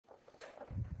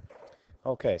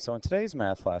Okay, so in today's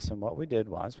math lesson, what we did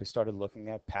was we started looking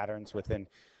at patterns within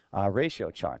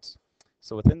ratio charts.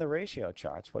 So within the ratio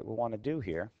charts, what we want to do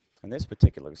here in this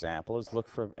particular example is look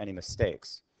for any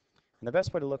mistakes. And the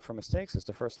best way to look for mistakes is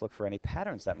to first look for any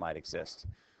patterns that might exist.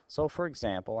 So for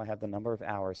example, I have the number of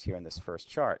hours here in this first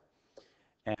chart.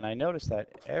 And I notice that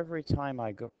every time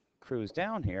I cruise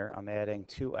down here, I'm adding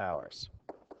 2 hours.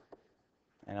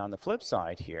 And on the flip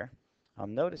side here,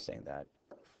 I'm noticing that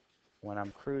when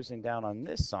I'm cruising down on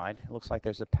this side, it looks like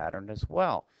there's a pattern as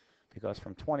well. Because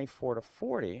from 24 to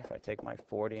 40, if I take my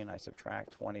 40 and I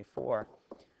subtract 24,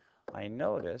 I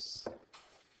notice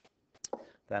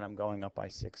that I'm going up by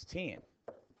 16.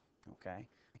 Okay,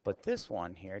 but this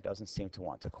one here doesn't seem to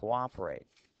want to cooperate.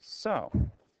 So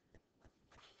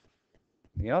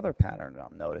the other pattern that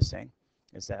I'm noticing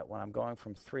is that when I'm going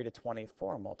from 3 to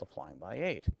 24, I'm multiplying by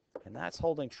 8. And that's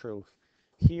holding true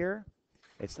here.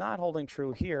 It's not holding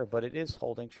true here, but it is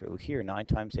holding true here. 9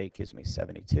 times 8 gives me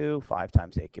 72. 5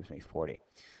 times 8 gives me 40.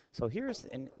 So here's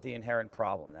the inherent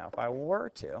problem. Now, if I were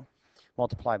to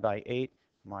multiply by 8,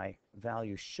 my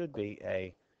value should be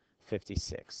a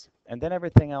 56. And then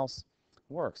everything else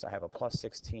works. I have a plus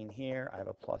 16 here. I have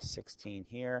a plus 16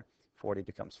 here. 40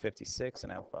 becomes 56.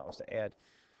 And if I was to add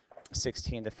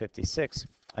 16 to 56,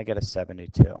 I get a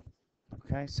 72.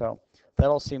 Okay, so that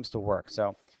all seems to work.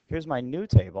 So here's my new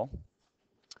table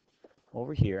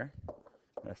over here.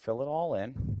 I'm going to fill it all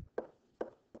in.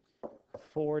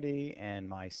 40, and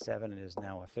my 7 is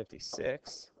now a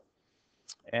 56.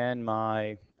 And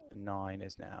my 9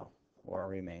 is now, or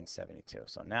remains 72.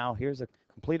 So now here's a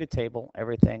completed table.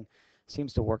 Everything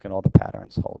seems to work and all the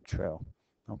patterns hold true.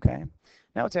 Okay,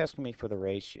 now it's asking me for the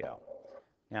ratio.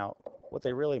 Now, what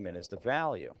they really mean is the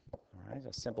value, all right,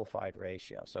 a simplified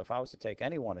ratio. So if I was to take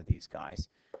any one of these guys,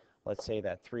 let's say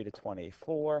that 3 to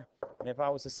 24, and if I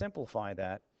was to simplify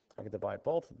that, I could divide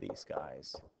both of these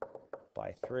guys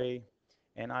by 3,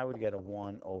 and I would get a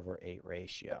 1/8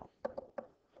 ratio.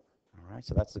 All right,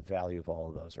 so that's the value of all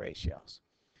of those ratios.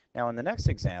 Now, in the next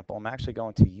example, I'm actually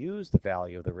going to use the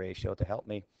value of the ratio to help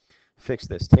me fix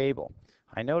this table.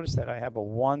 I notice that I have a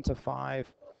 1 to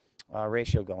 5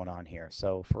 ratio going on here.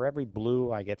 So for every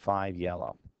blue, I get 5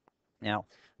 yellow. Now,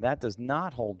 that does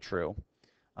not hold true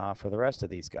for the rest of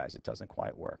these guys. It doesn't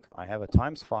quite work. I have a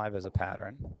times 5 as a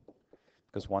pattern,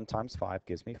 because 1 times 5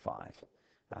 gives me 5.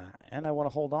 And I want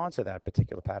to hold on to that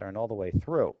particular pattern all the way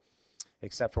through,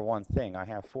 except for one thing. I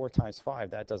have 4 times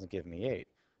 5. That doesn't give me 8.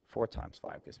 4 times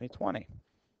 5 gives me 20.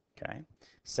 Okay.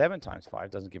 7 times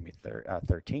 5 doesn't give me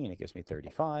 13. It gives me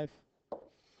 35.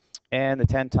 And the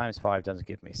 10 times 5 doesn't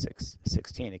give me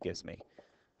 16. It gives me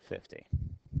 50.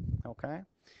 Okay.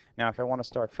 Now, if I want to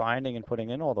start finding and putting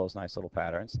in all those nice little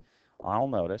patterns, I'll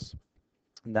notice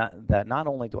that not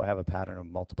only do I have a pattern of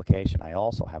multiplication, I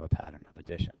also have a pattern of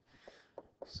addition.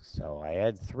 So I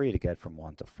add 3 to get from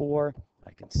 1 to 4.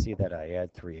 I can see that I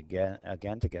add 3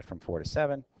 again to get from 4 to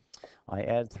 7. I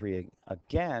add 3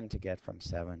 again to get from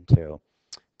 7 to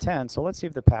 10. So let's see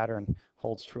if the pattern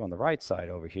holds true on the right side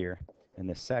over here in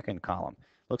this second column.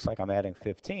 Looks like I'm adding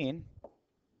 15.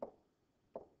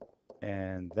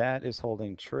 And that is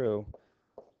holding true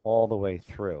all the way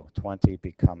through. 20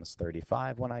 becomes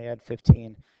 35 when I add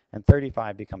 15, and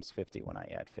 35 becomes 50 when I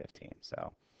add 15.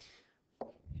 So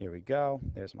here we go.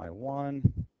 There's my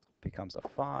 1, becomes a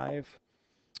 5,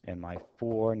 and my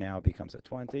 4 now becomes a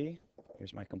 20.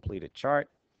 Here's my completed chart.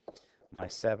 My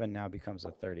 7 now becomes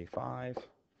a 35,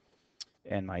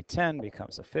 and my 10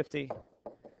 becomes a 50.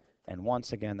 And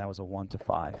once again, that was a 1 to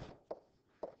 5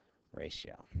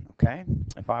 ratio. Okay?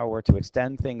 If I were to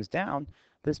extend things down,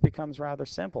 this becomes rather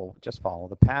simple. Just follow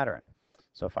the pattern.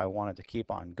 So if I wanted to keep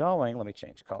on going, let me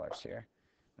change colors here,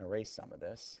 erase some of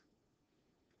this.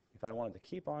 If I wanted to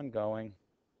keep on going,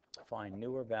 find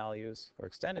newer values or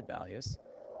extended values,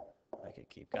 I could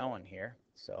keep going here.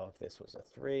 So if this was a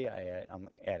 3, I'm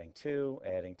adding 2,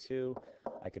 adding 2.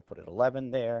 I could put an 11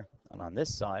 there. And on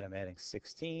this side, I'm adding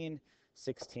 16,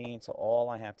 16. So all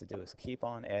I have to do is keep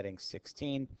on adding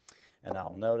 16. And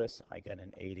I'll notice I get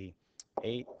an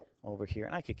 88 over here.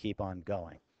 And I could keep on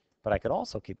going. But I could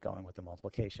also keep going with the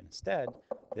multiplication. Instead,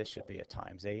 this should be a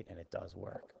times 8, and it does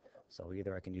work. So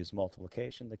either I can use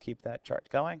multiplication to keep that chart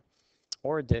going,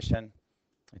 or addition.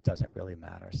 It doesn't really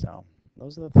matter. So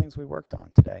those are the things we worked on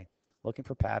today, looking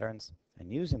for patterns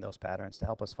and using those patterns to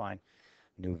help us find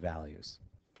new values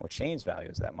or change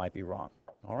values that might be wrong.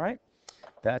 All right?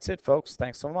 That's it, folks.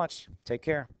 Thanks so much. Take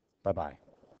care. Bye-bye.